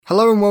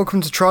Hello and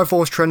welcome to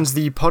Triforce Trends,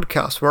 the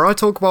podcast, where I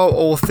talk about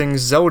all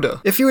things Zelda.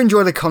 If you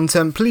enjoy the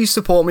content, please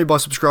support me by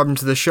subscribing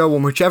to the show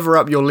on whichever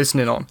app you're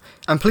listening on.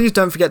 And please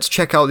don't forget to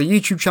check out the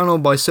YouTube channel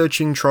by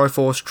searching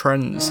Triforce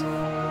Trends. A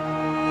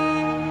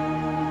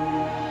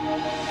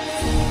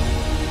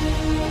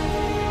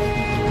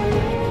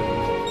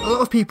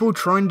lot of people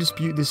try and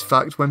dispute this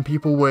fact when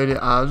people word it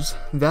as,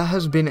 there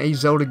has been a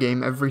Zelda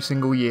game every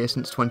single year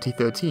since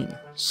 2013.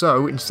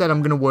 So instead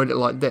I'm going to word it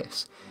like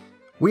this.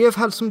 We have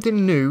had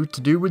something new to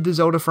do with the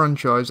Zelda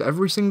franchise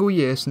every single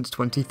year since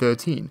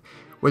 2013,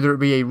 whether it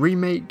be a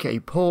remake,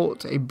 a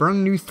port, a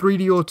brand new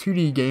 3D or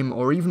 2D game,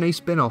 or even a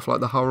spin-off like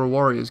the Hyrule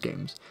Warriors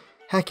games.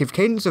 Heck, if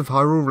Cadence of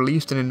Hyrule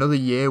released in another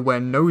year where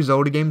no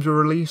Zelda games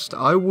were released,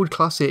 I would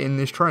class it in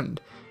this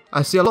trend.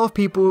 I see a lot of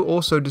people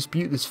also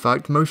dispute this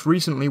fact, most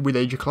recently with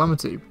Age of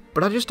Calamity,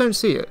 but I just don't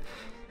see it.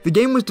 The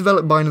game was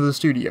developed by another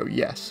studio,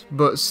 yes,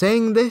 but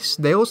saying this,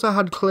 they also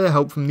had clear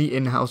help from the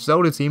in-house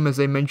Zelda team as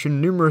they mentioned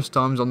numerous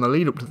times on the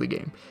lead up to the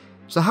game.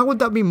 So how would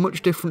that be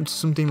much different to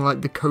something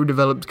like the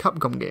co-developed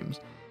Capcom games?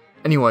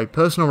 Anyway,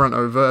 personal rant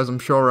over, as I'm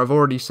sure I've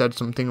already said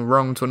something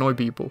wrong to annoy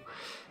people.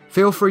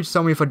 Feel free to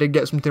tell me if I did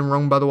get something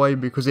wrong, by the way,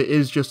 because it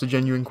is just a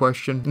genuine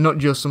question, not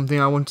just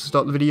something I want to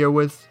start the video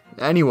with.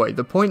 Anyway,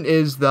 the point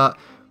is that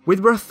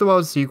with Breath of the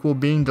Wild sequel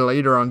being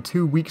delayed around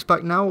 2 weeks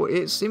back now,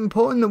 it's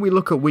important that we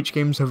look at which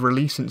games have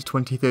released since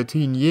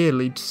 2013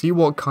 yearly to see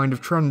what kind of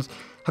trends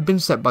have been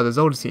set by the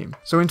Zelda team.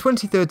 So in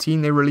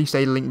 2013 they released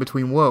A Link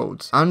Between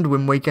Worlds and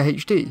Wind Waker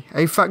HD,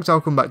 a fact I'll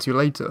come back to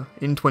later.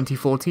 In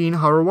 2014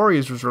 Hyrule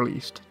Warriors was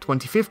released.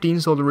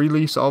 2015 saw the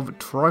release of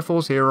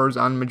Triforce Heroes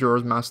and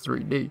Majora's Mask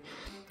 3D,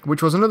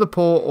 which was another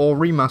port or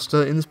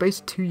remaster in the space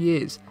of 2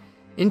 years.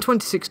 In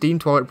 2016,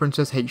 Twilight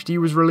Princess HD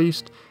was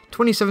released.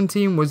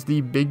 2017 was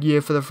the big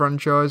year for the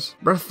franchise.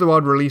 Breath of the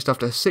Wild released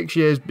after 6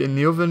 years in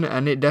the oven,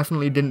 and it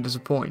definitely didn't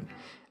disappoint.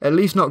 At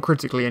least not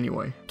critically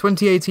anyway.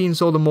 2018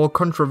 saw the more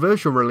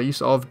controversial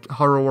release of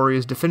Hyrule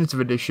Warriors Definitive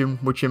Edition,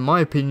 which in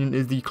my opinion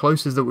is the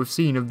closest that we've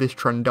seen of this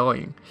trend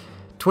dying.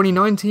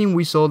 2019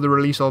 we saw the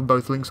release of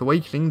both Link's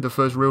Awakening, the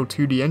first real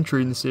 2D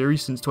entry in the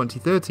series since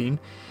 2013,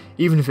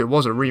 even if it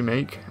was a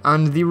remake,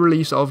 and the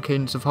release of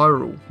Cadence of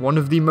Hyrule, one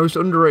of the most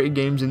underrated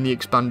games in the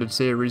expanded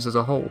series as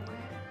a whole.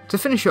 To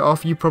finish it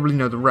off, you probably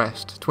know the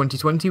rest.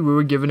 2020 we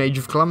were given Age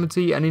of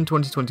Calamity, and in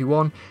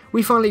 2021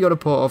 we finally got a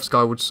port of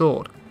Skyward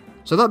Sword.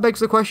 So that begs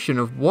the question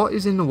of what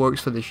is in the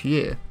works for this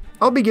year.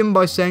 I'll begin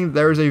by saying that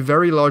there is a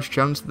very large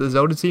chance that the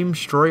Zelda team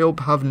straight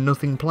up have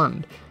nothing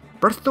planned.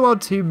 Breath of the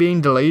Wild 2 being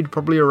delayed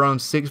probably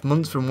around 6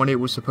 months from when it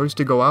was supposed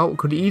to go out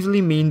could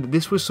easily mean that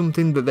this was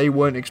something that they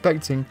weren't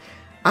expecting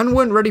and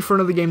weren't ready for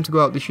another game to go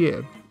out this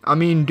year. I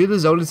mean, do the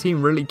Zelda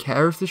team really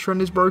care if this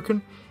trend is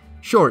broken?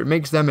 Sure, it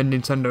makes them and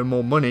Nintendo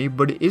more money,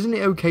 but isn't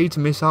it okay to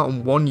miss out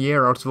on 1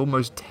 year out of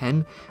almost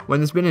 10 when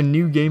there's been a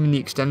new game in the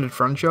extended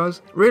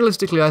franchise?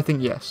 Realistically, I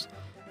think yes.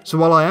 So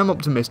while I am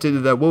optimistic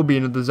that there will be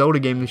another Zelda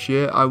game this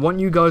year, I want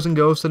you guys and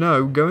girls to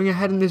know, going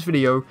ahead in this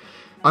video,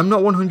 I'm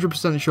not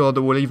 100% sure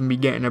that we'll even be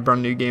getting a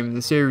brand new game in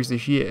the series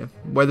this year,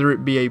 whether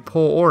it be a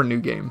port or a new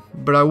game,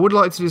 but I would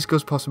like to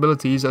discuss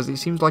possibilities as it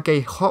seems like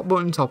a hot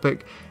button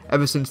topic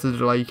ever since the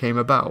delay came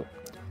about.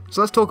 So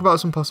let's talk about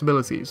some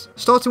possibilities,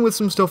 starting with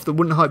some stuff that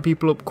wouldn't hype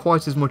people up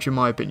quite as much in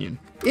my opinion.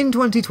 In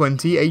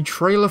 2020, a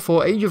trailer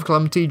for Age of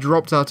Calamity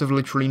dropped out of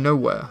literally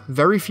nowhere.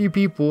 Very few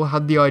people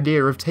had the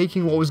idea of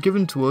taking what was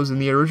given to us in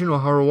the original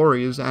Hyrule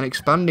Warriors and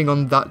expanding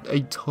on that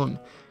a ton.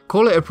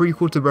 Call it a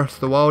prequel to Breath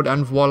of the Wild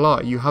and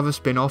voila, you have a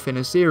spin-off in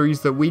a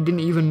series that we didn't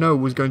even know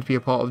was going to be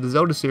a part of the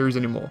Zelda series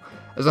anymore,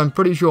 as I'm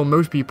pretty sure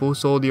most people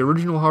saw the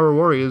original Hyrule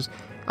Warriors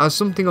as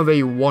something of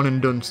a one and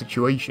done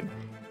situation.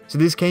 So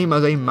this came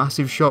as a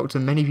massive shock to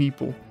many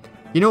people.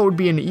 You know it would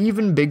be an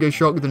even bigger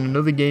shock than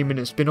another game in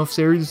a spin-off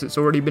series that's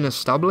already been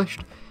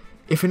established?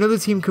 If another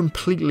team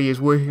completely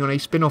is working on a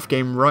spin-off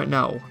game right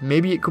now,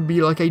 maybe it could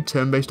be like a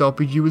turn-based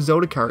RPG with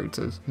Zelda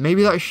characters.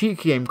 Maybe that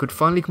Sheik game could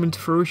finally come into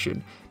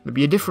fruition.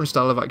 Maybe a different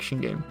style of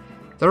action game.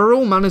 There are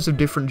all manners of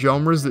different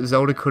genres that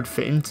Zelda could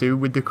fit into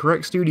with the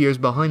correct studios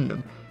behind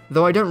them,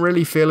 though I don't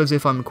really feel as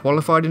if I'm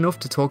qualified enough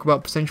to talk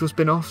about potential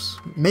spin-offs.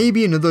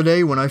 Maybe another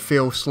day when I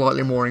feel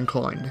slightly more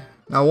inclined.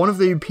 Now, one of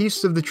the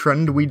pieces of the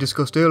trend we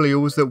discussed earlier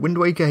was that Wind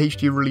Waker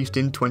HD released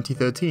in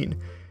 2013.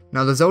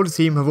 Now, the Zelda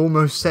team have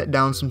almost set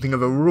down something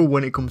of a rule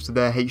when it comes to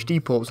their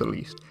HD ports at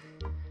least.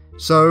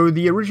 So,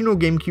 the original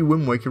GameCube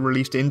Wind Waker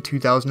released in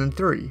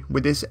 2003,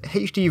 with its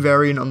HD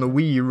variant on the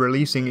Wii U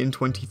releasing in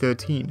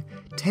 2013,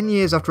 10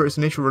 years after its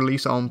initial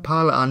release on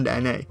PAL and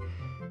NA.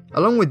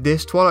 Along with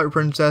this, Twilight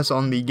Princess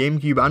on the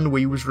GameCube and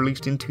Wii was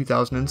released in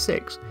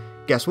 2006.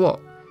 Guess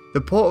what?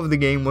 The port of the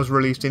game was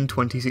released in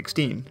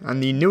 2016,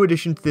 and the new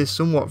addition to this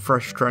somewhat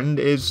fresh trend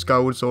is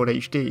Skyward Sword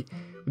HD,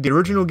 with the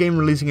original game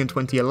releasing in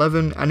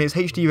 2011 and its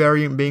HD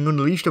variant being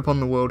unleashed upon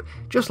the world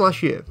just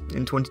last year,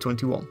 in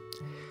 2021.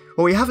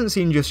 What we haven't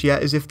seen just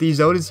yet is if the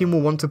Zelda team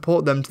will want to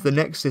port them to the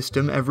next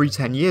system every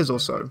 10 years or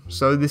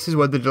so this is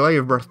where the delay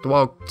of Breath of the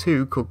Wild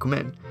 2 could come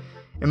in.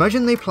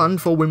 Imagine they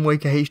planned for Wind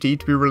Waker HD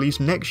to be released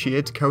next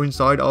year to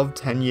coincide of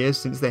 10 years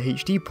since the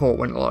HD port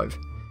went live.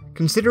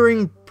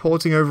 Considering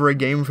porting over a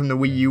game from the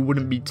Wii U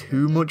wouldn't be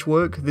too much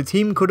work, the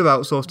team could have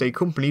outsourced a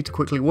company to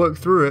quickly work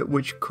through it,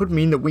 which could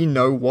mean that we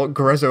know what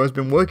Grezzo has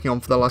been working on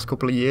for the last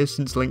couple of years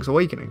since Link's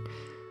Awakening.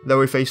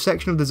 Though if a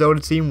section of the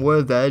Zelda team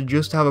were there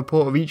just to have a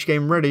port of each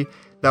game ready,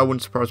 that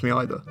wouldn't surprise me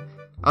either.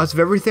 Out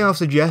of everything I'll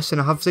suggest, and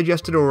I have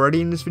suggested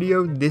already in this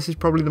video, this is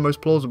probably the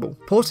most plausible.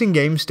 Porting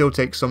games still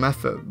takes some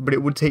effort, but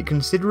it would take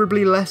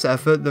considerably less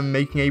effort than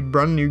making a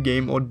brand new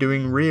game or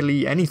doing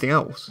really anything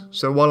else.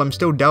 So while I'm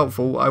still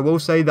doubtful, I will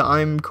say that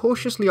I'm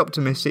cautiously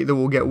optimistic that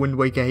we'll get Wind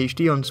Waker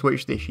HD on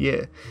Switch this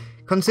year.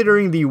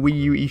 Considering the Wii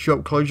U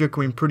eShop closure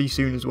coming pretty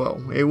soon as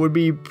well, it would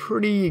be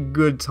pretty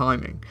good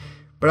timing.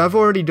 But I've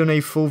already done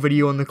a full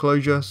video on the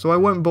closure, so I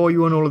won't bore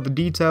you on all of the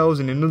details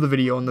in another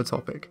video on the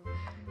topic.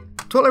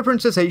 Twilight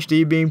Princess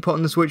HD being put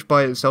on the Switch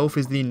by itself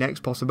is the next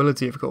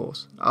possibility, of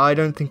course. I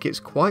don't think it's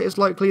quite as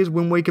likely as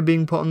Wind Waker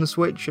being put on the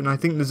Switch, and I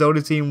think the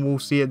Zelda team will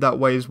see it that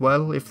way as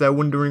well, if they're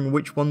wondering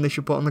which one they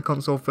should put on the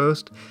console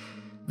first.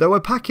 Though a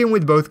pack-in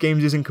with both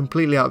games isn't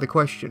completely out of the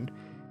question.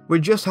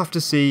 We'd just have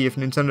to see if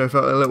Nintendo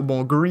felt a little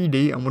more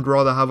greedy and would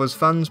rather have us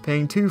fans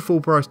paying 2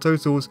 full price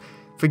totals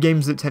for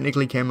games that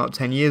technically came out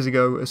 10 years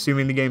ago,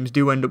 assuming the games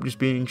do end up just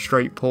being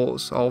straight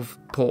ports of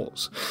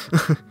ports.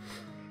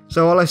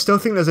 So while I still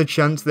think there's a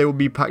chance they will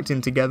be packed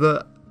in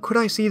together, could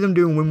I see them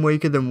doing Wind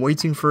Waker then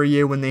waiting for a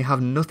year when they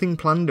have nothing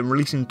planned and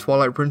releasing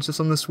Twilight Princess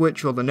on the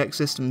Switch or the next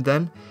system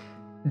then?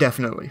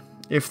 Definitely.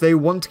 If they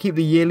want to keep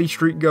the yearly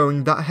streak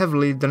going that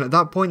heavily, then at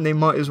that point they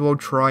might as well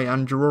try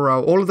and draw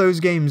out all of those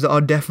games that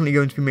are definitely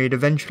going to be made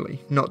eventually.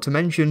 Not to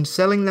mention,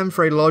 selling them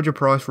for a larger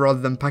price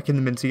rather than packing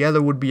them in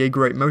together would be a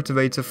great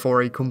motivator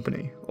for a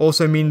company.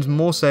 Also means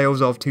more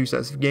sales of 2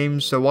 sets of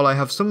games, so while I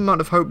have some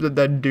amount of hope that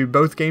they'd do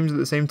both games at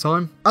the same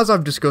time, as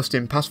I've discussed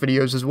in past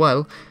videos as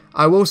well,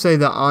 I will say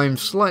that I'm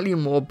slightly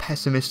more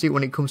pessimistic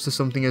when it comes to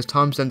something as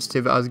time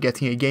sensitive as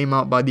getting a game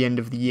out by the end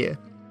of the year.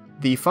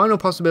 The final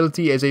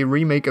possibility is a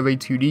remake of a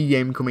 2D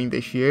game coming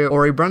this year,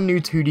 or a brand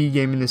new 2D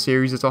game in the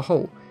series as a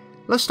whole.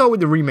 Let's start with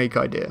the remake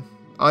idea.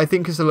 I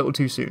think it's a little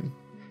too soon.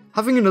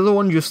 Having another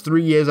one just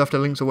 3 years after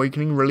Link's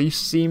Awakening release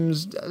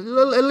seems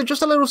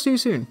just a little too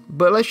soon,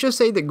 but let's just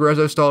say that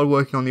Grezzo started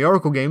working on the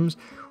Oracle games,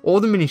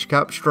 or the Minish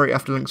Cap straight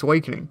after Link's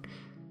Awakening.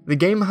 The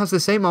game has the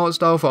same art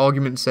style for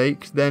argument's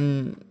sake,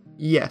 then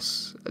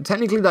yes,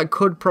 technically that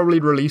could probably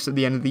release at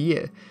the end of the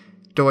year.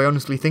 Do I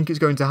honestly think it's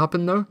going to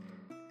happen though?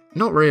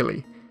 Not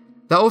really.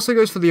 That also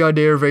goes for the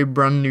idea of a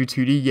brand new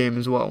 2D game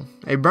as well.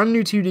 A brand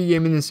new 2D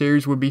game in the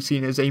series would be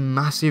seen as a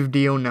massive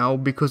deal now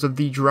because of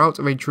the drought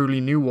of a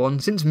truly new one,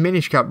 since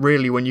Minish Cap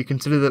really, when you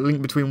consider that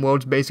Link Between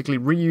Worlds basically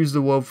reused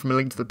the world from A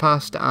Link to the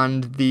Past,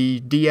 and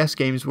the DS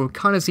games were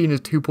kind of seen as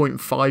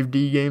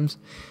 2.5D games.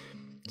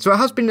 So it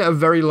has been a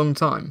very long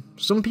time.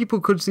 Some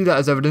people could see that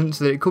as evidence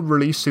that it could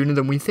release sooner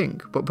than we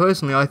think, but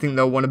personally I think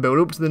they'll want to build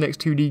up to the next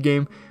 2D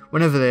game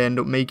whenever they end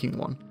up making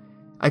one.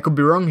 I could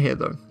be wrong here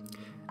though.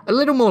 A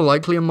little more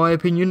likely in my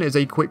opinion is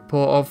a quick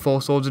port of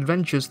Four Swords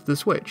Adventures to the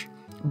Switch.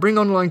 Bring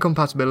online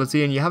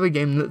compatibility and you have a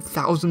game that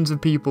thousands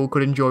of people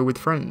could enjoy with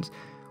friends.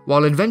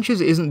 While Adventures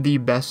isn't the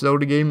best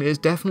Zelda game, it is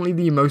definitely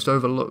the most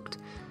overlooked.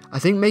 I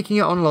think making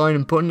it online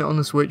and putting it on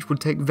the Switch would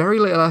take very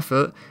little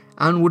effort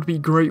and would be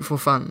great for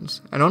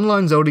fans. An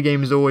online Zelda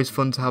game is always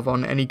fun to have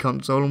on any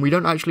console, and we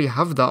don't actually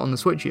have that on the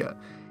Switch yet.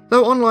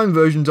 Though online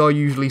versions are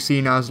usually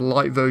seen as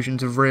light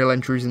versions of real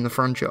entries in the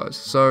franchise,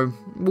 so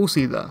we'll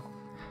see there.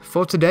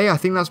 For today, I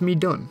think that's me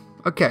done.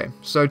 Okay,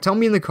 so tell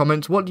me in the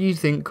comments, what do you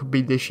think could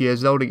be this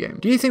year's Zelda game?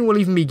 Do you think we'll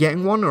even be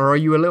getting one, or are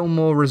you a little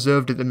more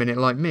reserved at the minute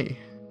like me?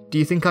 Do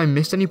you think I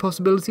missed any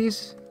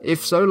possibilities?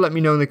 If so, let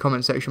me know in the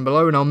comment section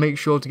below and I'll make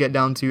sure to get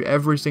down to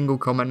every single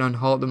comment and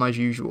heart them as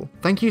usual.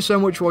 Thank you so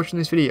much for watching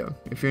this video.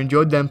 If you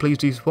enjoyed then, please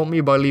do support me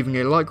by leaving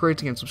a like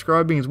rating and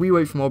subscribing as we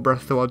wait for more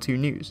Breath of the Wild 2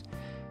 news.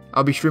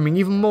 I'll be streaming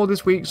even more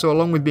this week, so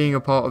along with being a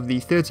part of the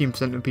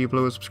 13% of people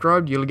who are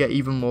subscribed, you'll get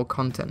even more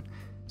content.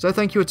 So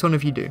thank you a ton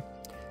if you do.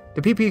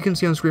 The people you can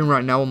see on screen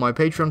right now are my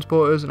Patreon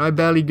supporters, and I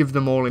barely give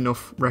them all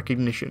enough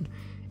recognition.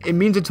 It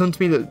means a ton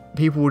to me that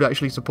people would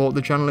actually support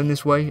the channel in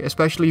this way,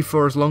 especially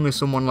for as long as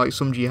someone like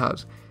Sumji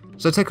has.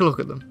 So take a look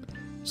at them.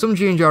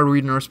 Sumji and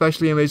Jaruiden are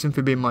especially amazing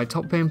for being my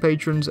top paying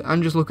patrons,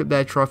 and just look at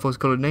their Triforce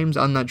coloured names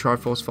and that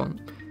Triforce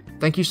font.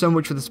 Thank you so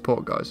much for the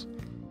support, guys.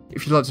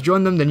 If you'd like to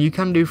join them, then you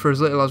can do for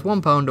as little as £1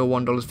 or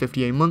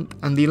 $1.50 a month,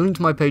 and the link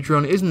to my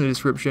Patreon is in the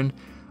description.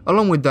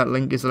 Along with that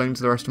link is a link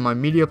to the rest of my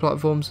media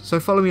platforms,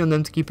 so follow me on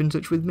them to keep in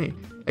touch with me.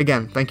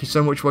 Again, thank you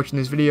so much for watching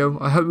this video,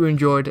 I hope you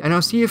enjoyed, and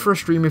I'll see you for a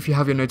stream if you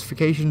have your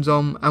notifications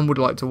on and would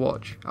like to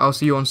watch. I'll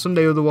see you on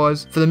Sunday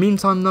otherwise. For the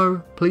meantime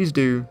though, please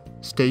do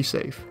stay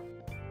safe.